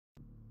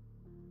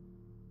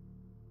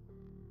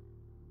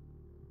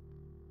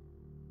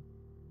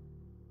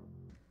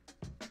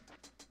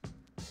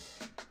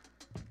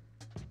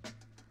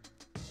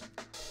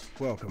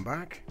Welcome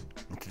back,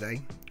 and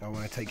today I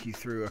want to take you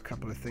through a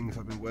couple of things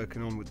I've been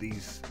working on with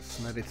these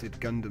edited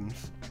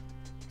Gundams.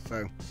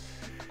 So,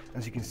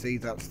 as you can see,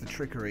 that's the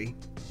trickery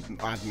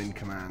admin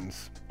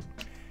commands.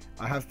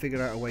 I have figured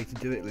out a way to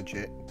do it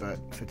legit, but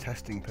for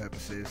testing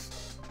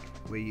purposes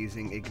we're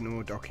using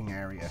ignore docking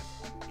area.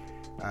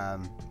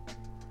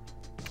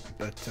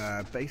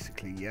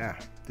 Basically, yeah,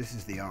 this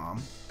is the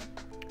arm,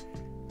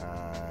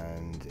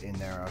 and in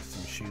there are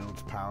some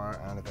shields, power,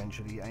 and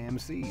eventually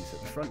AMCs at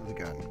the front of the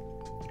gun.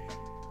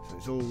 So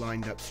it's all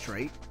lined up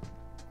straight,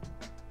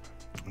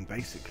 and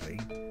basically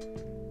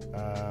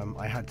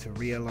I had to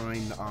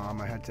realign the arm,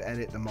 I had to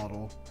edit the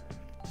model,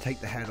 take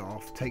the head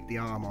off, take the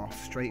arm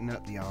off, straighten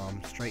up the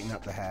arm, straighten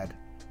up the head,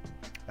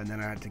 and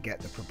then I had to get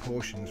the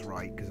proportions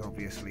right, because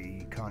obviously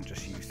you can't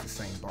just use the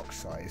same box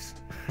size.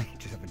 You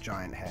just have a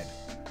giant head.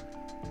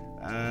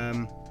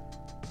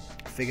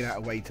 Figured out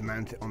a way to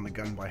mount it on the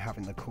gun by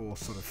having the core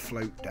sort of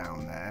float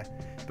down there,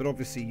 but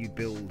obviously you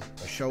build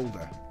a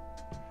shoulder.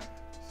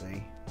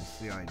 See, that's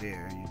the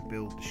idea, you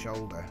build the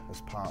shoulder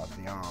as part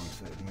of the arm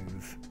so it'd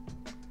move,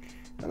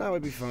 and that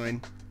would be fine.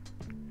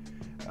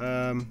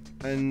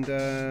 And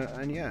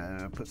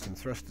yeah, I put some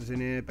thrusters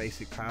in here,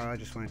 basic power. I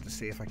just wanted to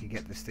see if I could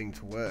get this thing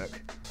to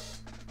work.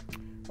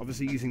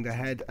 Obviously using the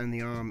head and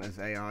the arm as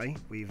AI,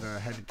 we've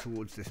headed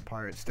towards this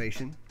pirate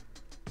station,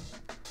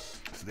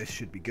 so this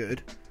should be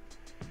good.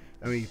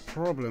 The only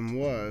problem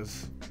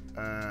was,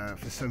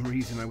 for some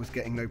reason I was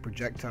getting no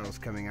projectiles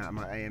coming out of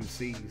my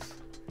AMCs.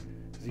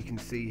 As you can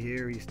see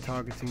here, he's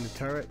targeting the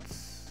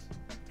turrets.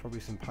 Probably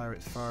some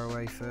pirates far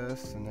away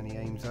first, and then he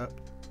aims up.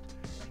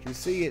 You can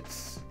see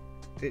it's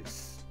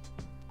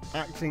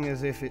acting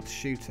as if it's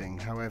shooting,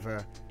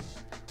 however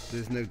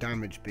there's no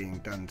damage being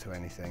done to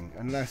anything,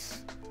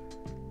 unless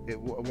it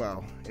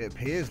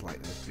appears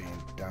like there's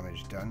being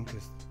damage done,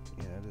 because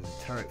you know, there's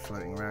a turret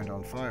floating around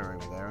on fire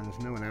over there and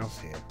there's no one else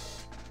here.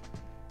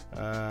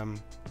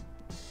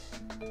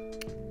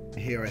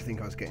 Here I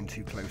think I was getting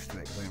too close to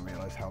it because I didn't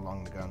realise how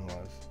long the gun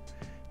was.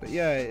 But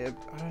yeah,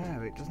 I don't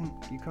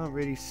know, you can't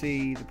really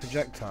see the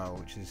projectile,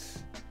 which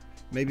is,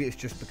 maybe it's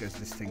just because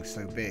this thing's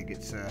so big.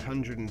 It's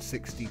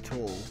 160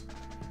 tall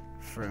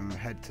from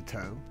head to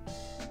toe.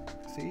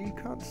 See, you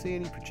can't see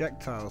any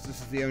projectiles.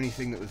 This is the only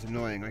thing that was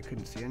annoying. I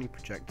couldn't see any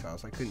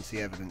projectiles. I couldn't see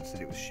evidence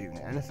that it was shooting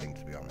at anything,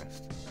 to be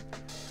honest.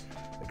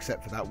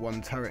 Except for that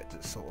one turret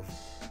that sort of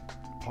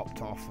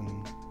popped off,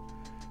 and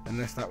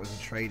unless that was a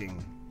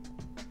trading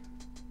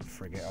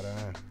frigate, I don't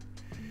know.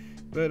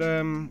 But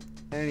in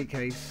any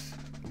case,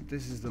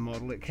 this is the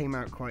model. It came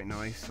out quite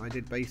nice. I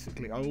did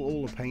basically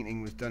all the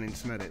painting was done in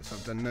Smedit, so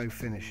I've done no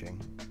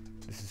finishing.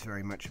 This is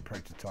very much a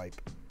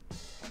prototype.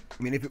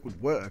 I mean, if it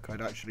would work,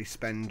 I'd actually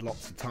spend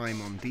lots of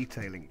time on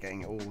detailing it,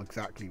 getting it all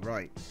exactly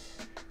right,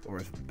 or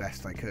as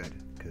best I could,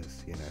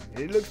 because you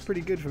know, it looks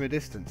pretty good from a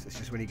distance. It's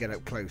just when you get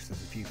up close,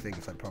 there's a few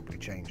things I'd probably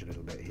change a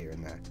little bit here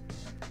and there,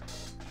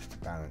 just to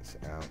balance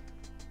it out.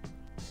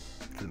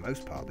 For the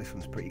most part, this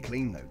one's pretty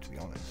clean though, to be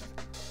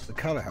honest. The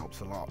colour helps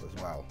a lot as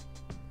well.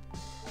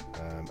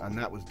 And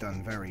that was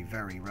done very,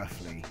 very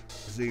roughly,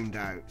 zoomed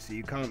out, so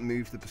you can't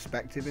move the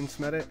perspective in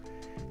Smedit,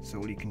 so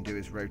all you can do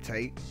is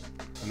rotate,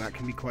 and that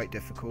can be quite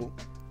difficult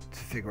to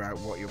figure out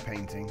what you're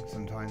painting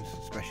sometimes,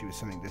 especially with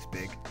something this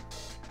big.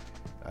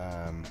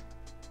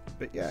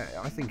 But yeah,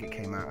 I think it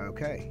came out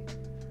okay.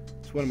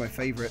 It's one of my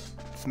favourite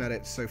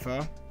Smedits so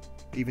far,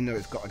 even though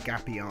it's got a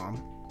gappy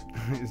arm.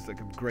 It's like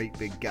a great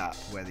big gap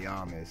where the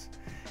arm is.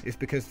 It's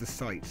because the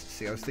sight.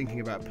 See, I was thinking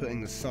about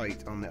putting the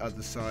sight on the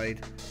other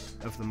side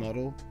of the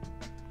model.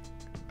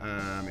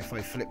 If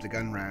I flip the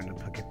gun round and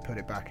put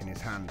it back in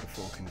his hand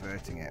before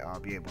converting it, I'll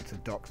be able to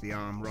dock the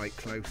arm right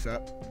close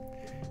up.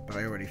 But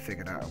I already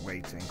figured out a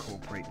way to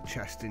incorporate the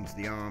chest into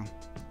the arm.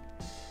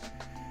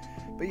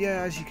 But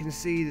yeah, as you can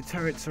see, the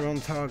turrets are on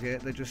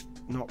target. They're just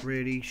not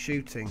really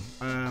shooting.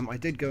 I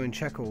did go and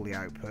check all the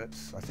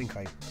outputs. I think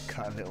I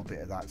cut a little bit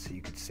of that so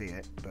you could see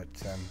it, but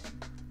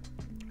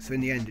so in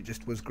the end it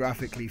just was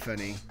graphically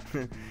funny.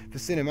 For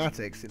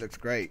cinematics it looks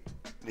great,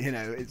 you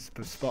know, it's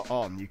spot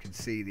on. You can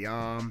see the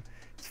arm,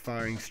 it's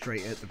firing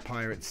straight at the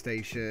pirate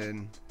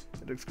station.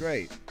 It looks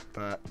great,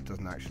 but it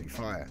doesn't actually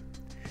fire.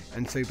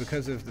 And so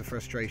because of the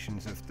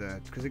frustrations of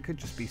because it could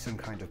just be some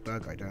kind of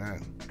bug, I don't know,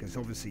 because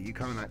obviously you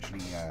can't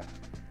actually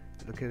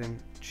look at him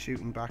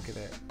shooting back at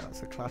it.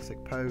 That's a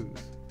classic pose.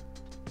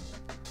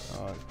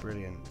 Oh, it's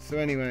brilliant. So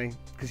anyway,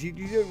 because you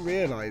don't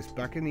realise,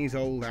 back in these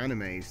old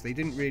animes, they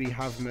didn't really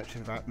have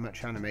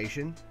much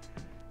animation.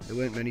 There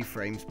weren't many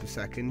frames per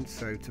second,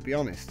 so to be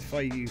honest, if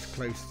I use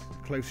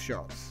close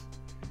shots,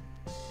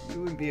 we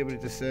wouldn't be able to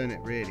discern it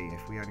really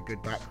if we had a good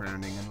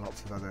backgrounding and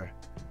lots of other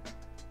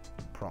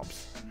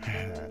props.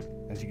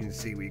 As you can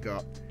see, we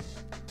got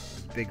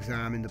Big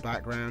Zam in the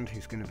background,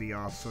 who's going to be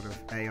our sort of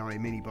AI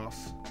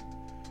mini-boss.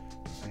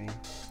 See?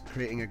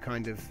 Creating a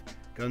kind of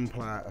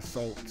gunpla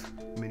assault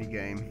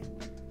mini-game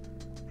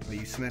where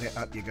you Smedit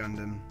up your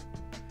Gundam,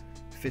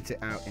 fit it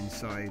out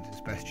inside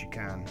as best you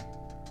can,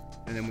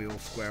 and then we all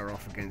square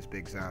off against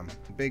Big Zam.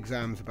 Big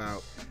Zam's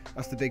about,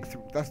 that's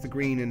the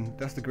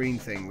green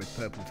thing with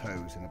purple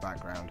toes in the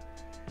background.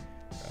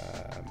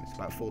 It's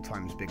about 4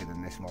 times bigger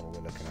than this model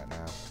we're looking at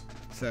now.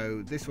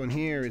 So this one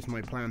here is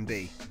my plan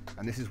B,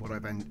 and this is what I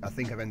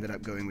think I've ended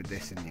up going with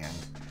this in the end.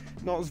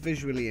 Not as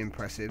visually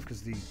impressive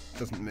because he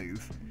doesn't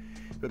move,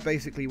 but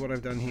basically what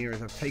I've done here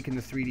is I've taken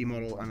the 3D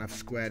model and I've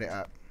squared it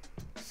up.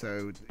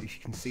 So if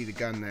you can see the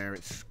gun there,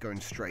 it's going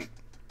straight.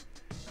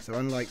 So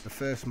unlike the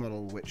first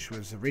model, which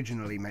was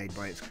originally made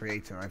by its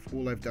creator,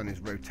 all I've done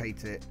is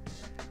rotate it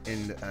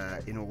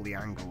in all the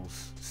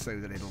angles so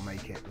that it'll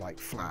make it like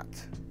flat,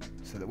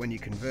 so that when you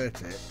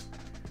convert it,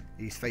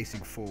 he's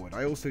facing forward.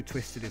 I also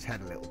twisted his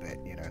head a little bit,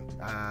 you know,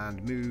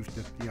 and moved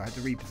I had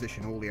to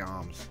reposition all the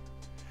arms.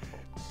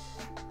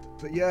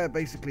 But yeah,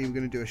 basically we're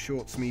going to do a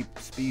short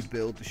speed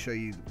build to show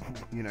you,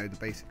 you know, the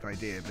basic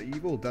idea. But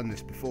you've all done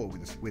this before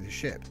with a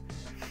ship.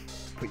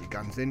 Put your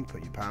guns in,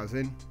 put your powers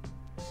in,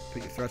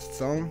 put your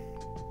thrusts on,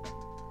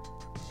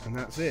 and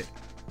that's it.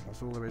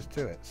 That's all there is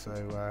to it.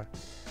 So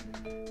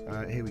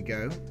here we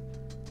go.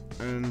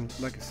 And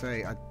like I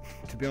say,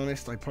 to be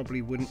honest, I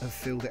probably wouldn't have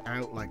filled it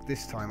out like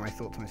this time. I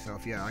thought to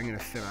myself, yeah, I'm going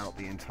to fill out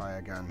the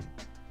entire gun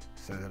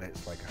so that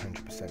it's like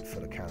 100%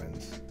 full of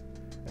cannons.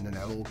 And then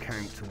they'll all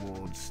count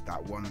towards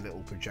that one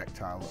little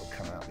projectile that'll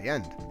come out at the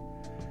end.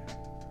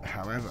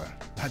 However,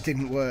 that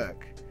didn't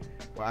work.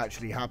 What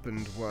actually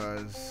happened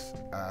was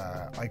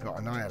I got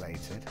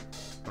annihilated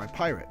by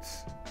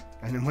pirates.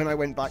 And then when I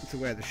went back to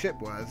where the ship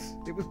was,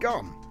 it was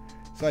gone.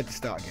 So I had to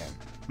start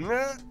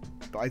again.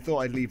 But I thought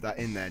I'd leave that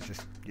in there,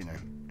 just, you know.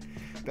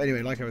 But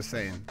anyway, like I was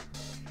saying,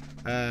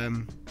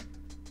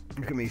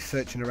 look at me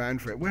searching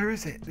around for it. Where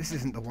is it? This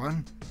isn't the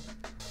one.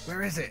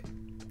 Where is it?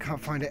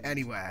 Can't find it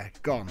anywhere.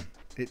 Gone.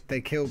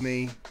 They killed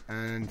me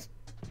and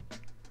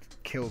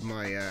killed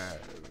my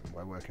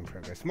work in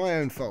progress. My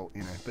own fault,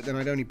 you know. But then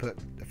I'd only put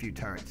a few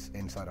turrets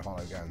inside a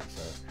hollow gun,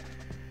 so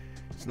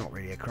it's not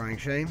really a crying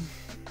shame.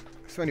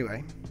 So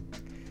anyway,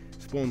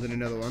 spawned in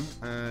another one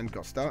and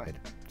got started.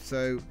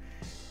 So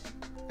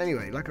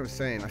anyway, like I was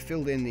saying, I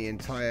filled in the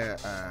entire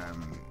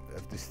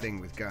of this thing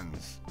with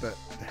guns, but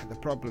the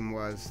problem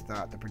was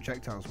that the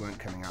projectiles weren't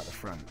coming out the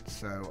front,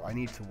 so I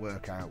need to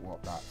work out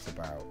what that's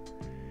about.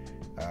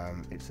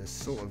 It's a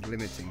sort of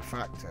limiting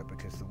factor,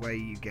 because the way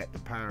you get the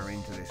power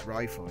into this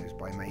rifle is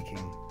by making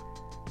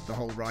the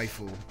whole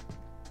rifle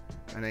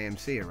an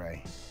AMC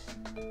array.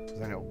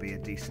 Then it'll be a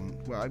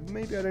decent, well,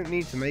 maybe I don't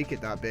need to make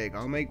it that big.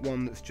 I'll make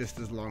one that's just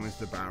as long as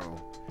the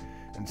barrel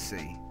and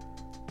see.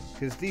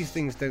 Because these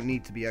things don't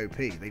need to be OP,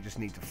 they just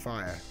need to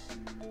fire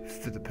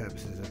for the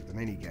purposes of the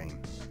minigame.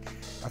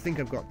 I think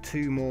I've got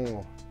 2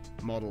 more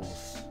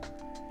models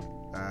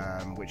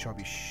which I'll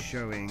be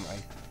showing. I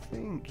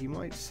think you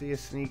might see a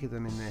sneak of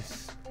them in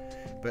this,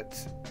 but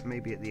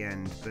maybe at the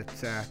end. But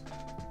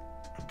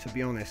to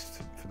be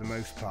honest, for the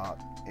most part,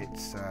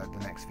 it's the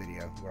next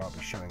video where I'll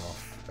be showing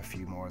off a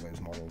few more of those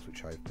models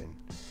which I've been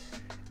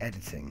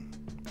editing.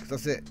 Because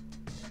that's it.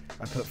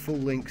 I put full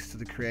links to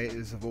the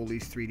creators of all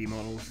these 3D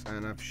models,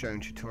 and I've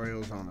shown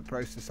tutorials on the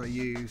process I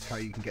use, how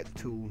you can get the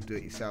tool and do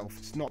it yourself.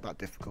 It's not that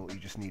difficult, you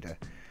just need a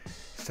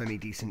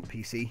semi-decent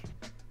PC,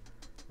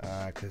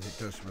 because it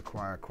does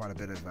require quite a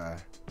bit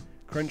of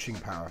crunching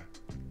power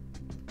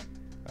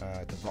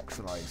to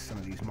voxelize some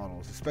of these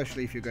models,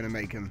 especially if you're going to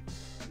make them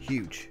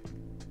huge.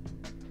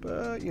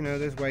 But you know,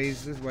 there's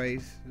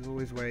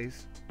always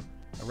ways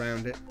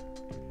around it.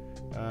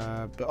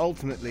 But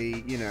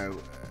ultimately, you know,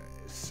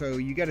 so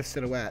you get a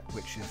silhouette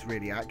which is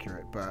really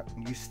accurate, but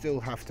you still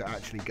have to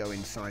actually go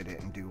inside it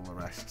and do all the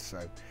rest. So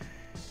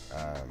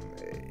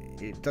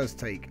it does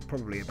take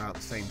probably about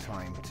the same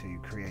time to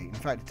create. In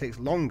fact, it takes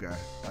longer,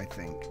 I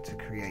think, to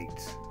create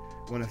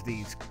one of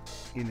these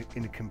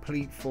in a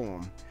complete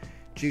form,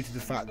 due to the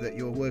fact that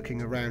you're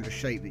working around a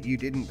shape that you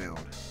didn't build,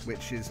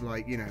 which is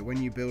like, you know,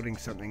 when you're building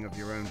something of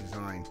your own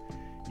design,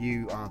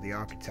 you are the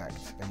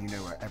architect and you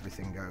know where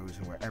everything goes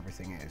and where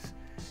everything is.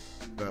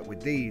 But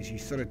with these, you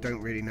sort of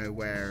don't really know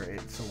where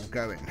it's all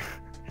going.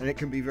 And it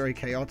can be very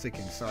chaotic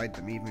inside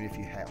them, even if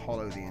you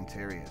hollow the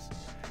interiors.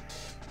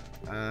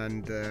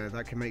 And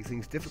that can make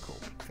things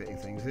difficult, fitting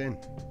things in.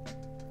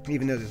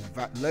 Even though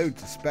there's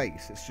loads of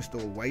space, it's just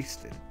all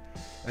wasted.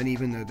 And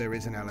even though there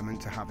is an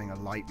element to having a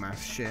light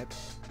mass ship,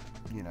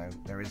 you know,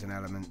 there is an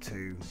element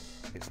to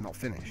it's not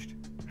finished.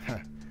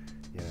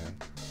 You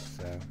know,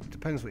 so it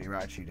depends what your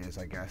attitude is,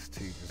 I guess, to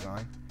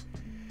design.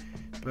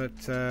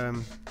 But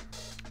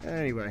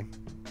anyway,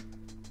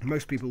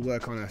 most people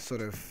work on a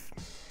sort of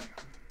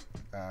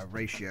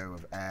ratio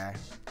of air,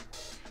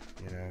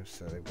 you know,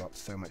 so they've got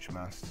so much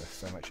mass to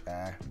so much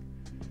air.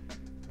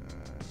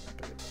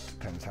 But it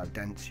depends how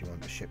dense you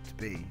want the ship to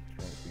be. If you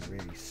want it to be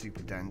really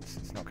super dense,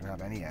 it's not going to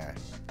have any air.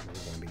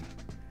 It's going to be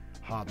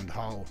hardened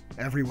hull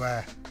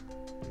everywhere.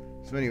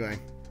 So anyway,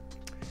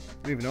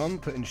 moving on,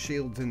 putting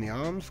shields in the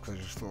arms, because I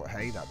just thought,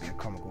 hey, that'd be a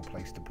comical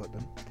place to put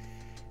them.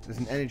 There's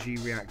an energy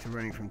reactor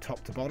running from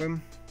top to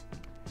bottom.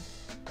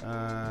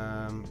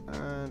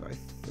 And I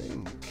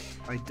think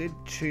I did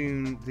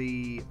tune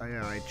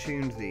I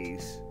tuned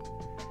these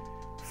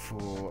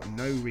for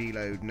no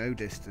reload, no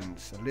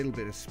distance, a little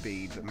bit of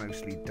speed, but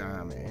mostly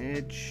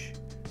damage.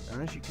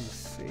 And as you can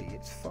see,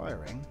 it's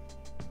firing.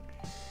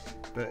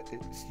 but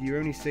you're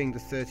only seeing the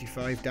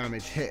 35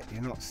 damage hit,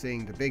 you're not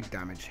seeing the big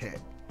damage hit.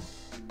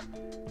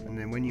 And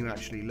then when you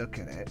actually look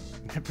at it,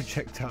 the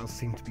projectiles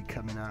seem to be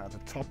coming out of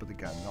the top of the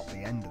gun, not the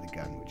end of the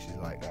gun, which is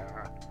like,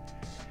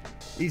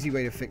 Easy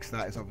way to fix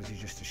that is obviously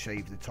just to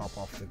shave the top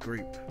off the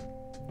group.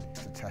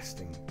 It's a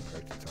testing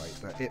prototype,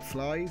 but it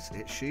flies,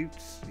 it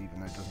shoots, even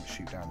though it doesn't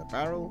shoot down the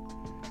barrel.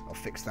 I'll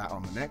fix that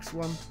on the next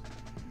one.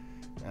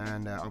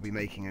 And I'll be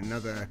making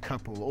another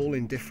couple, all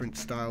in different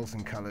styles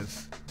and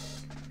colours,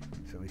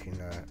 so we can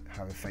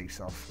have a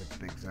face-off with the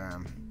Big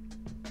Zam.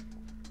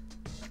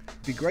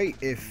 It'd be great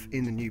if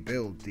in the new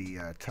build the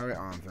turret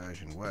arm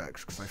version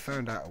works, because I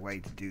found out a way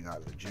to do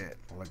that legit.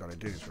 All I got to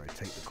do is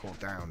rotate the core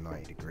down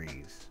 90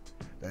 degrees.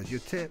 There's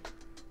your tip.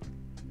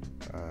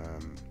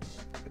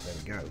 But there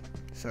we go.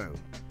 So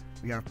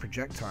we have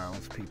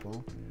projectiles,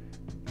 people.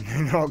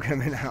 They're not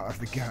coming out of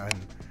the gun.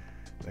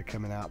 They're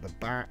coming out the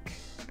back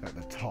at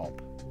the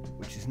top,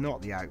 which is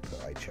not the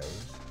output I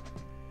chose.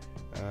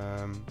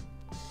 And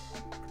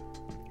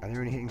they're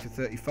only hitting for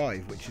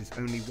 35, which is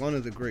only one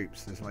of the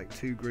groups. There's like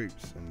 2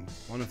 groups, and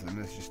one of them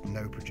there's just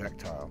no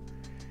projectile.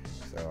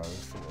 So I was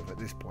sort of at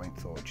this point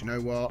thought, you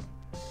know what?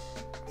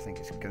 I think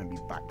it's going to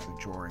be back to the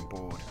drawing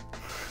board.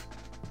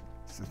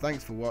 So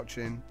thanks for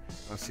watching.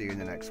 I'll see you in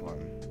the next one.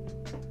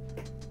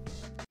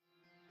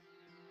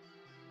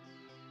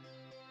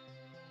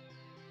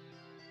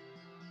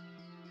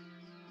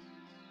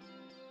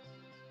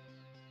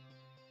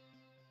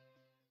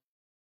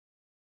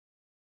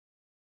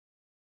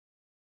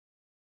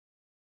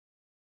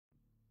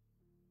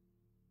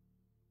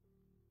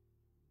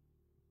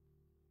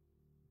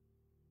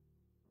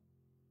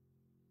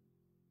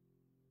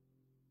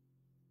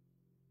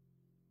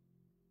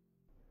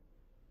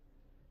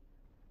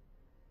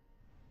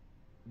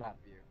 That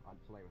view.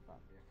 I'd play with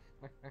that view.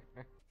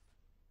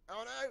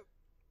 Oh no!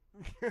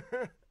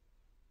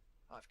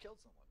 I've killed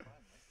someone,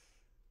 finally.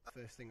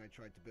 First thing I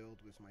tried to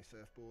build was my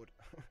surfboard,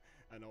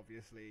 and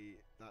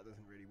obviously that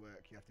doesn't really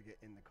work. You have to get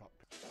in the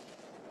cockpit.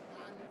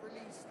 And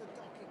release the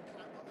docking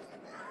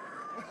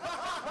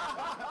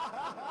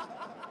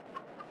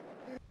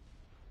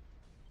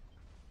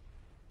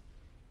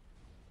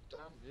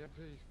Damn,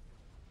 yippee.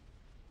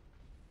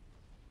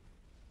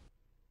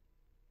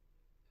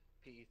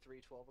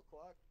 P3 12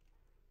 o'clock.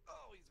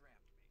 Oh, he's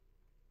rammed me.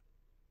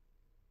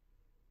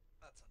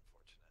 That's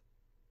unfortunate.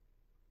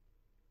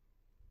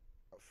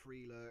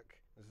 Free lurk,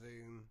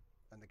 zoom,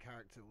 and the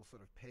character will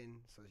sort of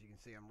pin, so as you can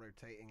see I'm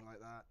rotating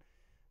like that.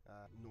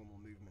 Normal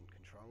movement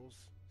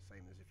controls,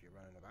 same as if you're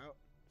running about.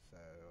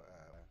 So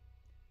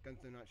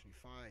guns don't actually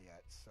fire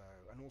yet, so,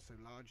 and also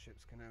large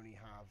ships can only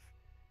have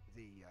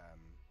the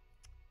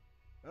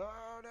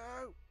oh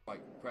no! Right,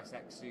 press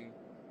X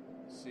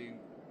soon.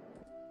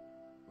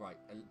 Right,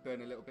 burn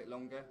a little bit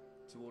longer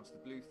towards the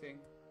blue thing.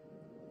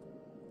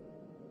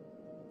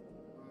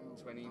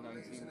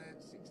 2019,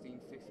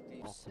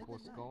 1650. Multiple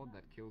squad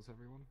that kills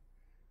everyone.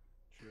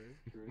 True.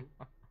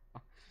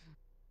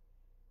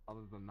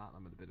 Other than that,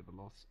 I'm at a bit of a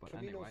loss. But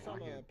Camino anyway,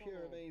 Summer, I hear...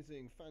 Pure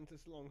Amazing,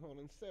 Phantas Longhorn,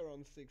 and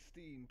Seron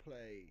 16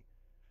 play.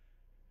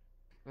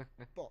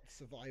 Bot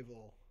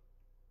Survival.